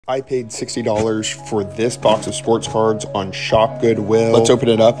I paid $60 for this box of sports cards on Shopgoodwill. Let's open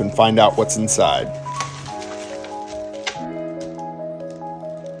it up and find out what's inside.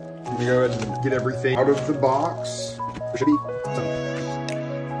 Let me go ahead and get everything out of the box. There should be some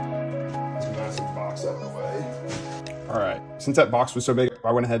massive box out of the way. All right, since that box was so big,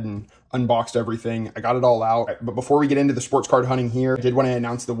 I went ahead and unboxed everything. I got it all out. But before we get into the sports card hunting here, I did want to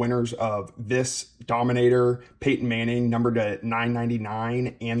announce the winners of this Dominator Peyton Manning numbered to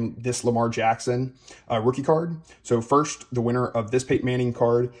 999 and this Lamar Jackson rookie card. So first, the winner of this Peyton Manning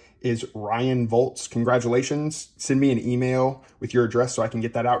card is Ryan Volts. Congratulations. Send me an email with your address so I can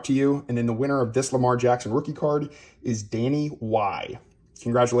get that out to you. And then the winner of this Lamar Jackson rookie card is Danny Y.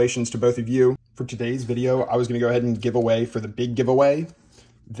 Congratulations to both of you. For today's video, I was going to go ahead and give away for the big giveaway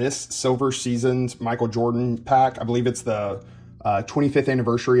this Silver Seasons Michael Jordan pack. I believe it's the 25th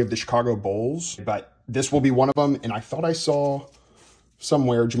anniversary of the Chicago Bulls, but this will be one of them. And I thought I saw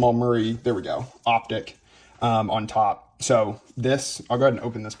somewhere Jamal Murray, there we go, optic on top. So this, I'll go ahead and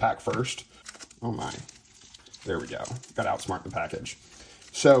open this pack first. Oh my, there we go. Got to outsmart the package.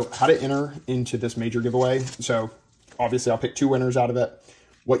 So how to enter into this major giveaway. So obviously I'll pick two winners out of it.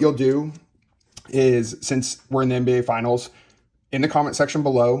 What you'll do is, since we're in the NBA Finals, in the comment section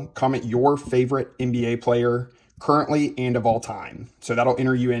below, comment your favorite NBA player currently and of all time. So that'll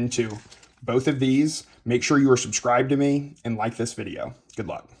enter you into both of these. Make sure you are subscribed to me and like this video. Good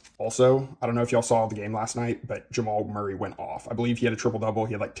luck. Also, I don't know if y'all saw the game last night, but Jamal Murray went off. I believe he had a triple-double.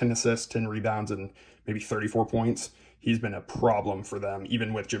 He had like 10 assists, 10 rebounds, and maybe 34 points. He's been a problem for them,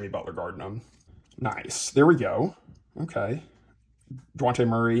 even with Jimmy Butler guarding him. Nice. There we go. Okay. Dejounte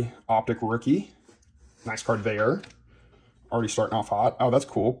Murray, optic rookie. Nice card there. Already starting off hot. Oh, that's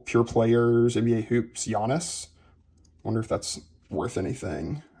cool. Pure Players, NBA Hoops, Giannis. Wonder if that's worth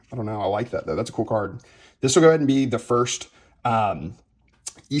anything. I don't know. I like that, though. That's a cool card. This will go ahead and be the first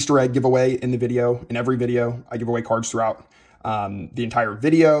Easter egg giveaway in the video. In every video, I give away cards throughout the entire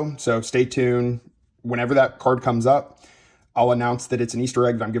video. So stay tuned. Whenever that card comes up, I'll announce that it's an Easter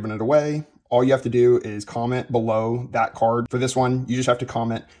egg that I'm giving it away. All you have to do is comment below that card. For this one, you just have to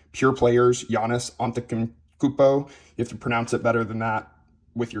comment Pure Players, Giannis Antetokounmpo. You have to pronounce it better than that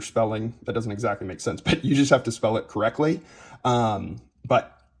with your spelling. That doesn't exactly make sense, but you just have to spell it correctly.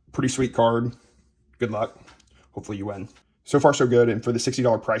 But pretty sweet card. Good luck. Hopefully you win. So far, so good. And for the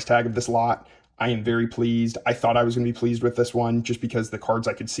 $60 price tag of this lot, I am very pleased. I thought I was going to be pleased with this one just because the cards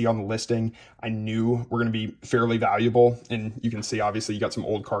I could see on the listing, I knew were going to be fairly valuable. And you can see, obviously, you got some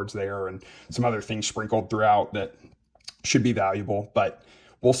old cards there and some other things sprinkled throughout that should be valuable. But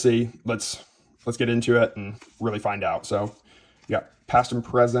we'll see. Let's get into it and really find out. So yeah, past and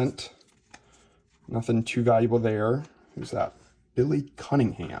present, nothing too valuable there. Who's that? Billy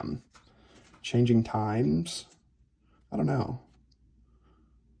Cunningham. Changing Times. I don't know.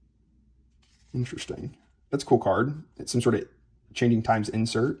 Interesting. That's a cool card. It's some sort of Changing Times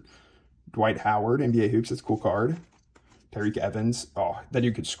insert. Dwight Howard, NBA Hoops. That's a cool card. Tyreke Evans. Oh, that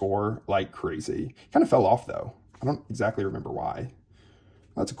dude could score like crazy. Kind of fell off, though. I don't exactly remember why.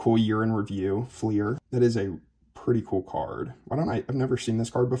 That's a cool year in review. Fleer. That is a pretty cool card. I've never seen this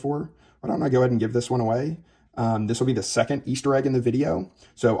card before. Why don't I go ahead and give this one away? This will be the second Easter egg in the video.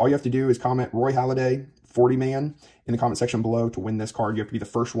 So all you have to do is comment Roy Halladay, 40 man, in the comment section below to win this card. You have to be the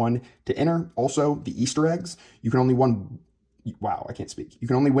first one to enter. Also, the Easter eggs, you can only you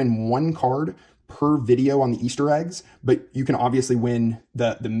can only win one card per video on the Easter eggs, but you can obviously win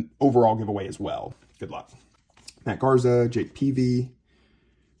the overall giveaway as well. Good luck. Matt Garza, Jake Peavy.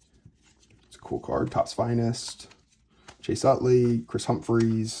 It's a cool card. Topps Finest. Chase Utley, Chris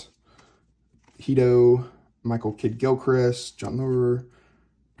Humphreys, Hito, Michael Kidd-Gilchrist, John Lure,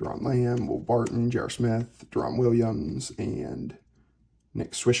 Deron Lamb, Will Barton, J.R. Smith, Deron Williams, and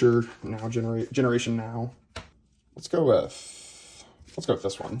Nick Swisher. Now Generation Now. Let's go with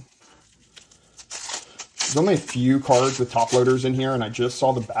this one. There's only a few cards with top loaders in here, and I just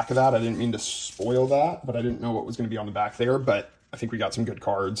saw the back of that. I didn't mean to spoil that, but I didn't know what was going to be on the back there. But I think we got some good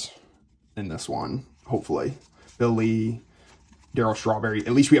cards in this one, hopefully. Bill Lee, Darryl Strawberry.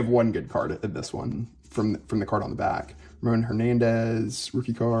 At least we have one good card in this one from the card on the back. Ramon Hernandez,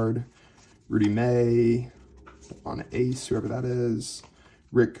 rookie card. Rudy May, on Ace, whoever that is.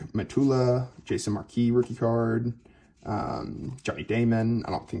 Rick Matula, Jason Marquis, rookie card. Johnny Damon,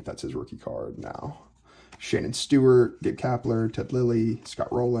 I don't think that's his rookie card now. Shannon Stewart, Gabe Kapler, Ted Lilly,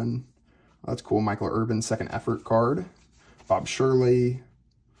 Scott Rowland. Oh, that's cool. Michael Irvin, second effort card. Bob Shirley,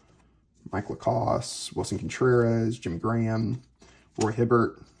 Mike Lacoste, Wilson Contreras, Jimmy Graham, Roy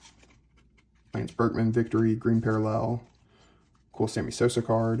Hibbert, Lance Berkman, Victory, Green Parallel. Cool Sammy Sosa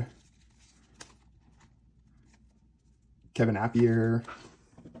card. Kevin Appier.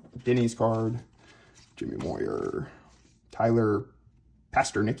 Denny's card, Jimmy Moyer, Tyler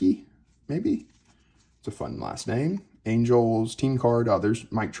Pasternicki, maybe? It's a fun last name. Angels team card. Oh,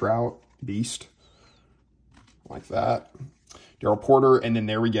 there's Mike Trout, beast. Like that. Daryl Porter, and then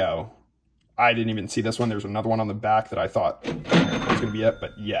there we go. I didn't even see this one. There's another one on the back that I thought was going to be it,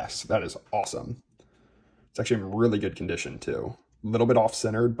 but yes, that is awesome. It's actually in really good condition too. A little bit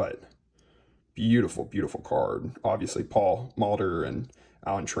off-centered, but beautiful, beautiful card. Obviously, Paul Malder and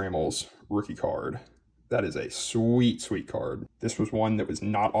Alan Trammell's rookie card. That is a sweet, sweet card. This was one that was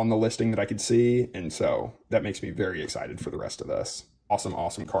not on the listing that I could see, and so that makes me very excited for the rest of this. Awesome,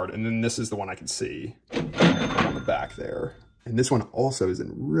 awesome card. And then this is the one I could see on the back there. And this one also is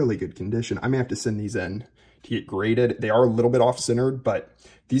in really good condition. I may have to send these in to get graded. They are a little bit off-centered, but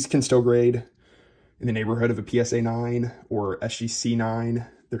these can still grade in the neighborhood of a PSA 9 or SGC 9.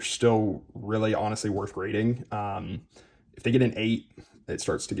 They're still really honestly worth grading. If they get an 8, it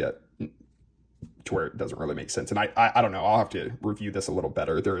starts to get to where it doesn't really make sense. And I don't know, I'll have to review this a little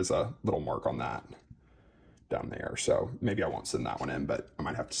better. There is a little mark on that down there, so maybe I won't send that one in, but I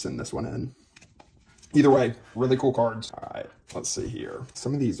might have to send this one in. Either way, really cool cards. All right, let's see here.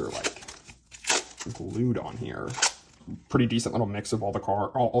 Some of these are like glued on here. Pretty decent little mix of all the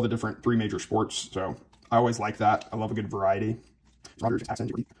all the different 3 major sports. So I always like that. I love a good variety. Rogers,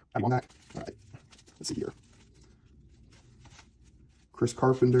 accent, I'm on that. All right, let's see here. Chris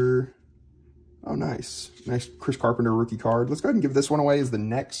Carpenter. Oh, nice. Nice Chris Carpenter rookie card. Let's go ahead and give this one away as the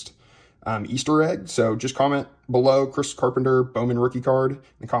next Easter egg. So just comment below Chris Carpenter Bowman rookie card in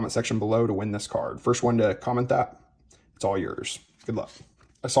the comment section below to win this card. First one to comment that, it's all yours. Good luck.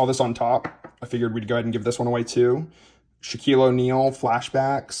 I saw this on top. I figured we'd go ahead and give this one away too. Shaquille O'Neal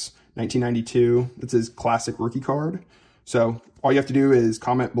Flashbacks 1992. It's his classic rookie card. So all you have to do is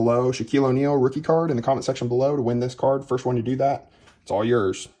comment below Shaquille O'Neal rookie card in the comment section below to win this card. First one to do that, it's all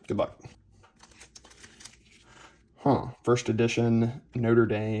yours. Good luck. First edition Notre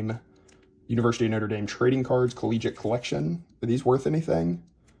Dame, University of Notre Dame trading cards, collegiate collection. Are these worth anything?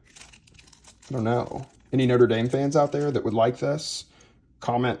 I don't know. Any Notre Dame fans out there that would like this?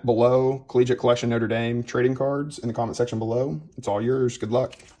 Comment below collegiate collection Notre Dame trading cards in the comment section below. It's all yours. Good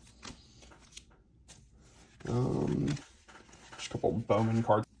luck. Just a couple Bowman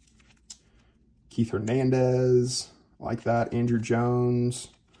cards. Keith Hernandez, like that. Andrew Jones.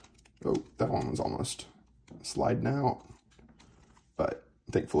 Oh, that one was almost sliding out, but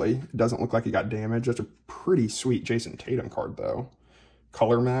thankfully it doesn't look like it got damaged. That's a pretty sweet Jason Tatum card though.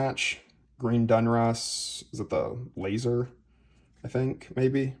 Color match, green Dunruss. Is it the laser? I think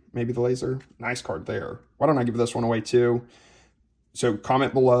maybe the laser. Nice card there. Why don't I give this one away too? So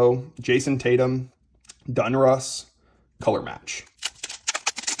comment below Jason Tatum Dunruss color match.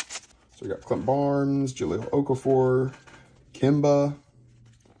 So we got Clint Barnes, Jaleel Okafor, Kimba,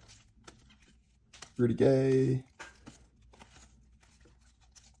 Rudy Gay,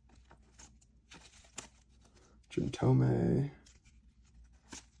 Jim Tomei,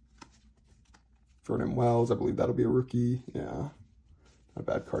 Jordan Wells. I believe that'll be a rookie. Yeah, not a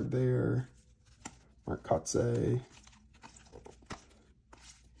bad card there. Mark Kotze.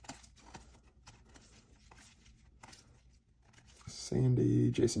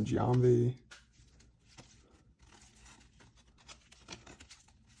 Sandy, Jason Giambi.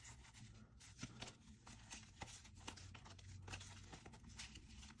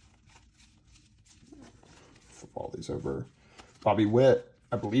 Flip all these over. Bobby Witt,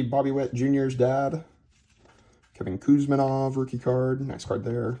 I believe Bobby Witt Jr.'s dad. Kevin Kuzmanov, rookie card. Nice card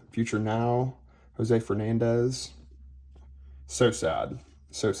there. Future Now, Jose Fernandez. So sad.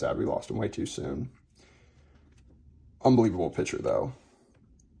 So sad we lost him way too soon. Unbelievable pitcher, though.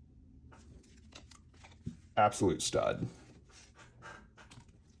 Absolute stud.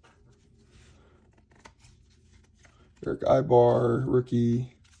 Eric Ibar,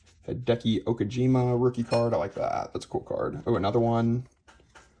 rookie. Hideki Okajima, rookie card. I like that. That's a cool card. Oh, another one.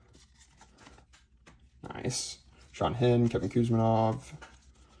 Nice. Sean Hinn, Kevin Kuzmanov,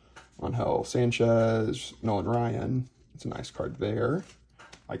 Angel Sanchez, Nolan Ryan. It's a nice card there.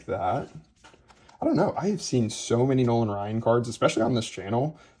 Like that. I don't know. I have seen so many Nolan Ryan cards, especially on this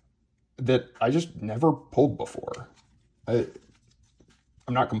channel, that I just never pulled before. I'm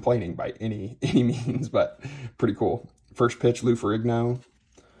not complaining by any means, but pretty cool. First pitch, Lou Ferrigno.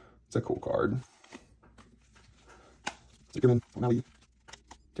 It's a cool card. Zickerman, O'Malley,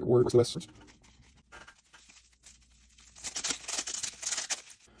 Get Word, what's the best?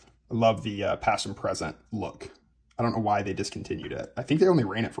 I love the past and present look. I don't know why they discontinued it. I think they only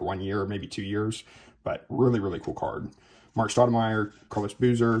ran it for 1 year or maybe 2 years, but really, really cool card. Mark Stoudemire, Carlos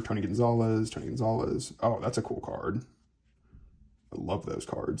Boozer, Tony Gonzalez. Oh, that's a cool card. I love those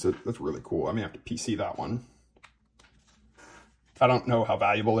cards. That's really cool. I may have to PC that one. I don't know how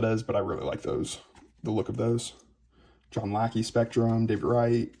valuable it is, but I really like those, the look of those. John Lackey Spectrum, David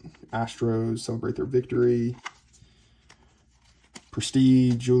Wright, Astros celebrate their victory.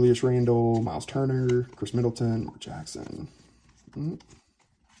 Prestige, Julius Randle, Miles Turner, Chris Middleton, Mark Jackson.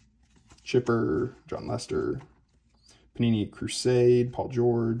 Chipper, John Lester. Panini Crusade, Paul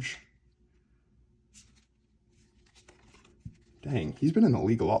George. Dang, he's been in the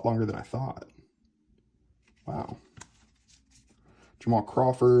league a lot longer than I thought. Wow. Jamal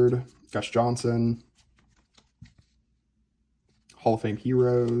Crawford, Gus Johnson. Hall of Fame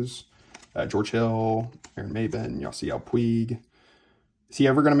heroes, George Hill, Aaron Maben, Yasiel Puig. Is he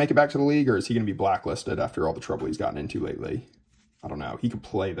ever going to make it back to the league, or is he going to be blacklisted after all the trouble he's gotten into lately? I don't know. He could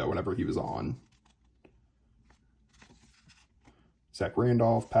play, though, whenever he was on. Zach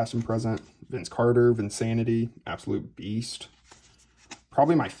Randolph, past and present. Vince Carter, Vinsanity, absolute beast.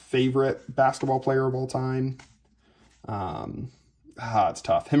 Probably my favorite basketball player of all time. It's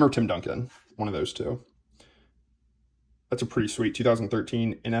tough. Him or Tim Duncan, one of those two. That's a pretty sweet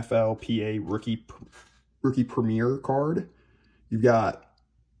 2013 NFL PA rookie premier card. You've got,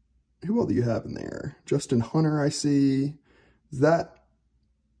 who all do you have in there? Justin Hunter, I see. Is that,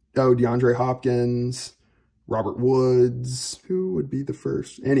 oh, DeAndre Hopkins, Robert Woods. Who would be the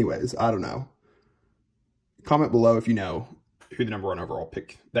first? Anyways, I don't know. Comment below if you know who the #1 overall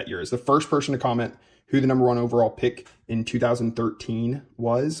pick that year is. The first person to comment who the #1 overall pick in 2013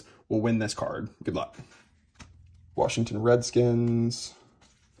 was will win this card. Good luck. Washington Redskins.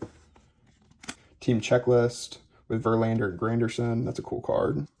 Team checklist with Verlander and Granderson. That's a cool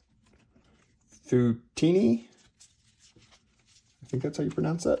card. Thutini. I think that's how you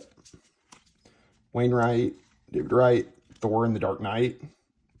pronounce it. Wainwright, David Wright, Thor in the Dark Knight.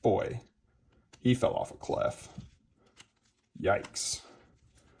 Boy, he fell off a cliff. Yikes.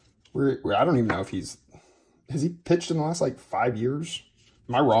 I don't even know if has he pitched in the last like 5 years?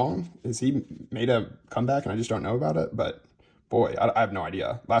 Am I wrong? Has he made a comeback and I just don't know about it? But boy, I have no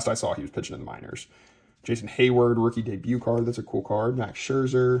idea. Last I saw, he was pitching in the minors. Jason Hayward, rookie debut card. That's a cool card. Max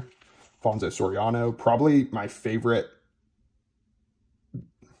Scherzer, Fonzo Soriano. Probably my favorite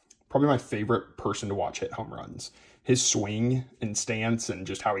person to watch hit home runs. His swing and stance and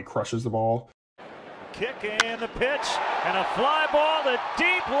just how he crushes the ball. Kick and the pitch and a fly ball to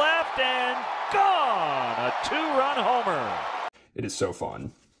deep left and gone. A 2-run homer. It is so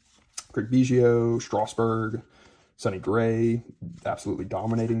fun. Craig Biggio, Strasburg, Sonny Gray, absolutely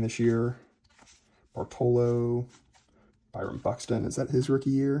dominating this year. Bartolo, Byron Buxton. Is that his rookie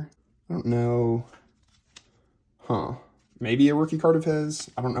year? I don't know. Maybe a rookie card of his.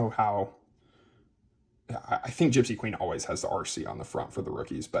 I don't know how. I think Gypsy Queen always has the RC on the front for the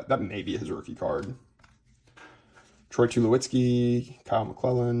rookies, but that may be his rookie card. Troy Tulowitzki, Kyle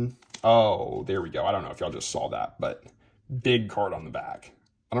McClellan. Oh, there we go. I don't know if y'all just saw that, but big card on the back.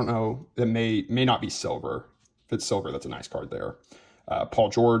 I don't know. It may not be silver. If it's silver, that's a nice card there. Paul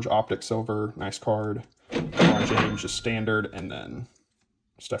George, optic silver, nice card. LeBron James, just standard, and then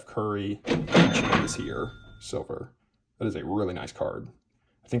Steph Curry, James here, silver. That is a really nice card.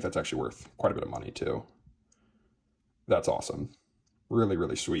 I think that's actually worth quite a bit of money too. That's awesome. Really,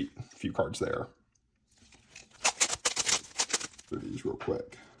 really sweet. A few cards there. Do these real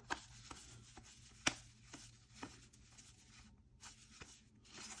quick.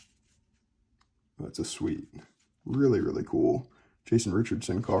 That's a sweet, really, really cool Jason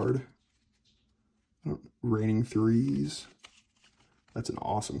Richardson card. Raining threes. That's an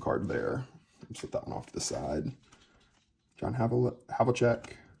awesome card there. Let's put that one off to the side. John Havlicek,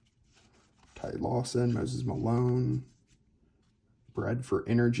 Ty Lawson, Moses Malone, Bread for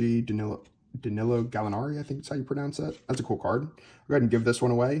Energy, Danilo Gallinari, I think that's how you pronounce it. That's a cool card. I'll go ahead and give this one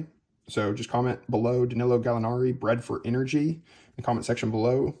away. So just comment below Danilo Gallinari, Bread for Energy, in the comment section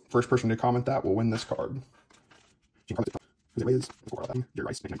below. First person to comment that will win this card. 2011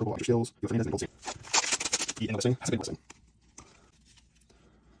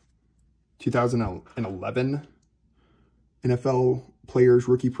 NFL Players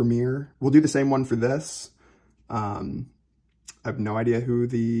Rookie Premiere. We'll do the same one for this. I have no idea who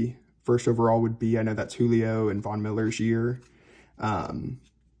the first overall would be. I know that's Julio and Von Miller's year. I'm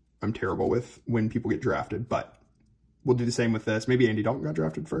terrible with when people get drafted, but we'll do the same with this. Maybe Andy Dalton got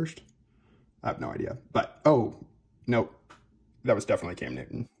drafted first. I have no idea. But, oh, nope. That was definitely Cam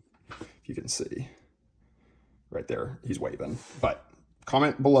Newton. If you can see right there, he's waving. But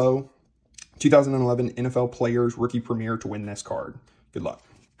comment below 2011 NFL Players Rookie Premiere to win this card. Good luck.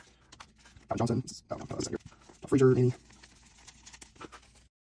 Johnson. Freezer, Annie.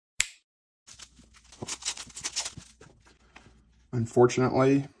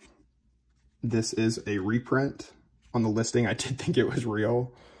 Unfortunately, this is a reprint. On the listing, I did think it was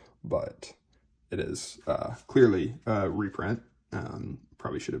real, but it is clearly a reprint.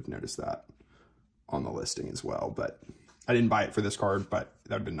 Probably should have noticed that on the listing as well, but I didn't buy it for this card, but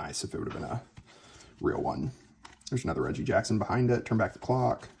that would have been nice if it would have been a real one. There's another Reggie Jackson behind it. Turn back the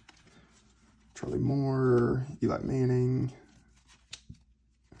clock. Charlie Moore, Eli Manning,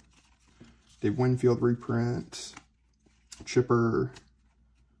 Dave Winfield reprint, Chipper,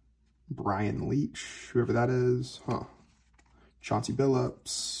 Brian Leach, whoever that is, Chauncey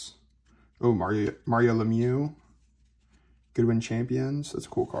Billups, oh, Mario Lemieux, Goodwin Champions, that's a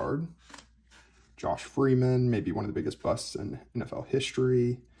cool card. Josh Freeman, maybe one of the biggest busts in NFL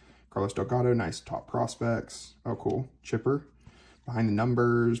history. Carlos Delgado, nice top prospects. Oh, cool. Chipper. Behind the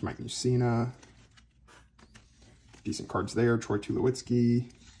numbers, Mike Mussina. Decent cards there. Troy Tulowitzki.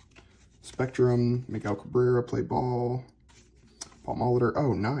 Spectrum. Miguel Cabrera, play ball. Paul Molitor.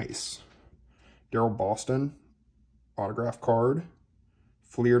 Oh, nice. Daryl Boston. Autograph card.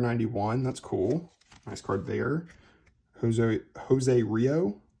 Fleer 91. That's cool. Nice card there. Jose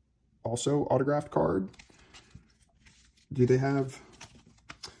Rio. Also autographed card. Do they have...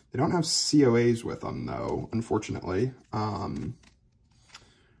 They don't have COAs with them, though, unfortunately,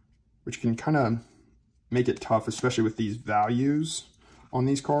 which can kind of make it tough, especially with these values on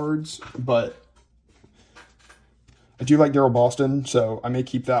these cards. But I do like Daryl Boston, so I may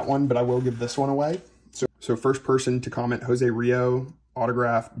keep that one, but I will give this one away. So first person to comment Jose Rio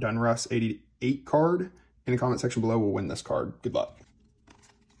autograph Dunruss 88 card in the comment section below will win this card. Good luck.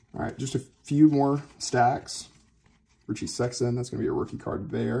 All right, just a few more stacks. Richie Sexton, that's going to be a rookie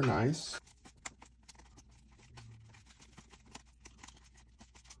card there. Nice.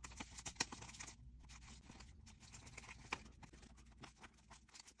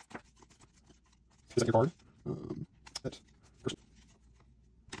 Second card.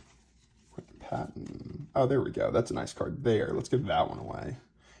 Patton. Oh, there we go. That's a nice card there. Let's give that one away.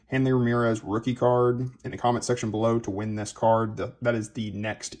 Hanley Ramirez rookie card in the comment section below to win this card. That is the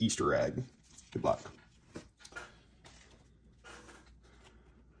next Easter egg. Good luck.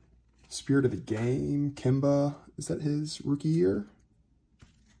 Spirit of the Game, Kimba, is that his rookie year?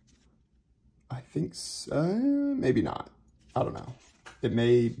 I think so, maybe not. I don't know. It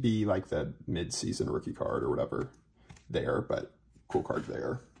may be like the mid-season rookie card or whatever there, but cool card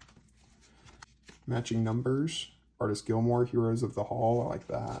there. Matching numbers, Artist Gilmore, Heroes of the Hall, I like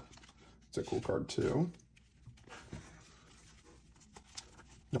that. It's a cool card too.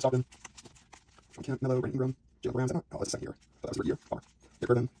 Upton, Sean Kemp, Mello, Brandon Ingram, Jalen Brown, oh, that's the second year. That was the year. Dick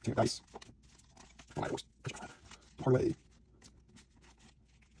Burton, King of Dice. Oh, my horse. Parlay. Is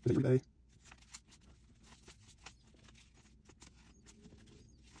it your day?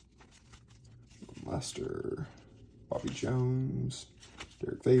 Lester, Bobby Jones,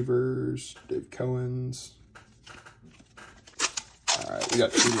 Derek Favors, Dave Cohen's. All right, we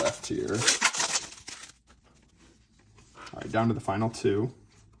got 2 left here. All right, down to the final 2.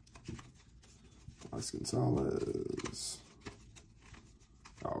 Alex Gonzalez.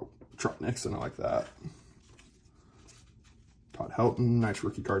 Oh, Trot Nixon, I like that. Todd Helton, nice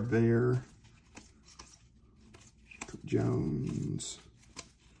rookie card there. Jones.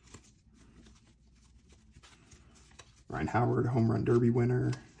 Ryan Howard, home run derby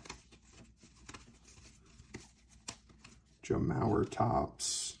winner. Joe Mauer,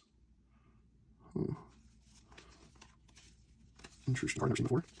 tops. Interesting card I've never seen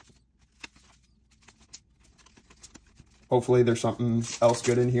before. Hopefully there's something else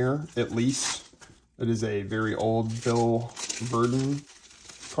good in here, at least. It is a very old Bill Verdon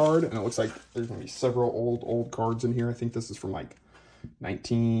card, and it looks like there's going to be several old cards in here. I think this is from like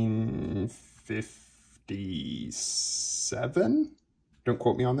 1957. Don't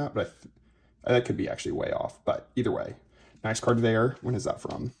quote me on that, but that could be actually way off. But either way, nice card there. When is that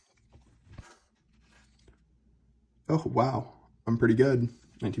from? Oh, wow. I'm pretty good.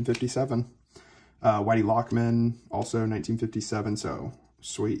 1957. Whitey Lockman, also 1957, so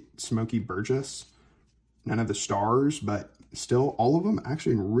sweet. Smokey Burgess, none of the stars, but still all of them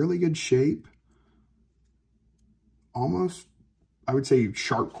actually in really good shape. Almost, I would say,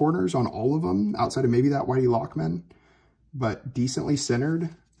 sharp corners on all of them, outside of maybe that Whitey Lockman, but decently centered.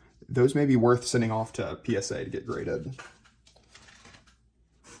 Those may be worth sending off to PSA to get graded.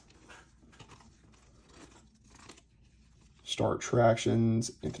 Star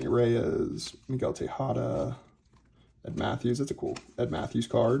Attractions, Anthony Reyes, Miguel Tejada, Ed Matthews. That's a cool Ed Matthews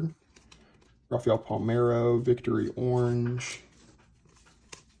card. Rafael Palmeiro, Victory Orange.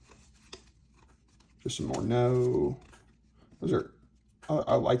 Just some more no. Those are,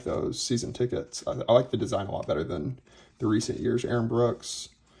 I like those season tickets. I like the design a lot better than the recent years. Aaron Brooks,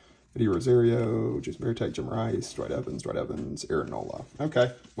 Eddie Rosario, Jason Varitek, Jim Rice, Dwight Evans, Aaron Nola.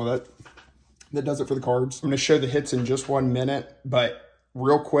 Okay, well that does it for the cards. I'm gonna show the hits in just 1 minute, but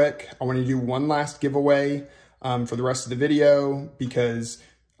real quick, I wanna do one last giveaway for the rest of the video because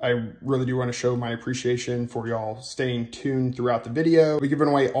I really do wanna show my appreciation for y'all staying tuned throughout the video. We're giving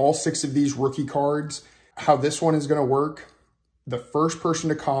away all 6 of these rookie cards. How this one is gonna work, the first person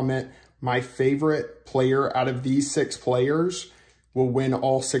to comment my favorite player out of these 6 players will win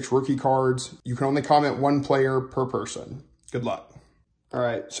all 6 rookie cards. You can only comment 1 player per person. Good luck. All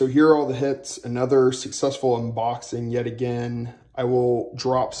right, so here are all the hits. Another successful unboxing yet again. I will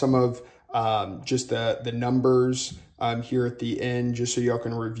drop some of just the numbers here at the end, just so y'all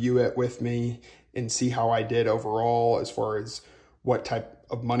can review it with me and see how I did overall as far as what type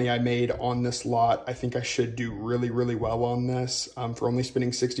of money I made on this lot. I think I should do really, really well on this for only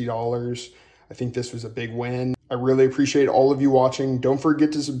spending $60. I think this was a big win. I really appreciate all of you watching. Don't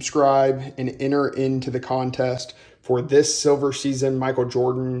forget to subscribe and enter into the contest for this silver season Michael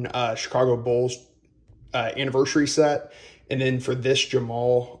Jordan Chicago Bulls anniversary set. And then for this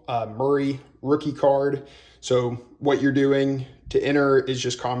Jamal Murray rookie card. So what you're doing to enter is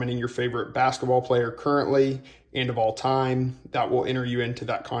just commenting your favorite basketball player currently and of all time. That will enter you into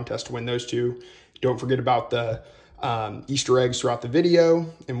that contest to win those 2. Don't forget about the Easter eggs throughout the video,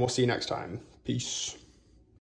 and we'll see you next time. Peace.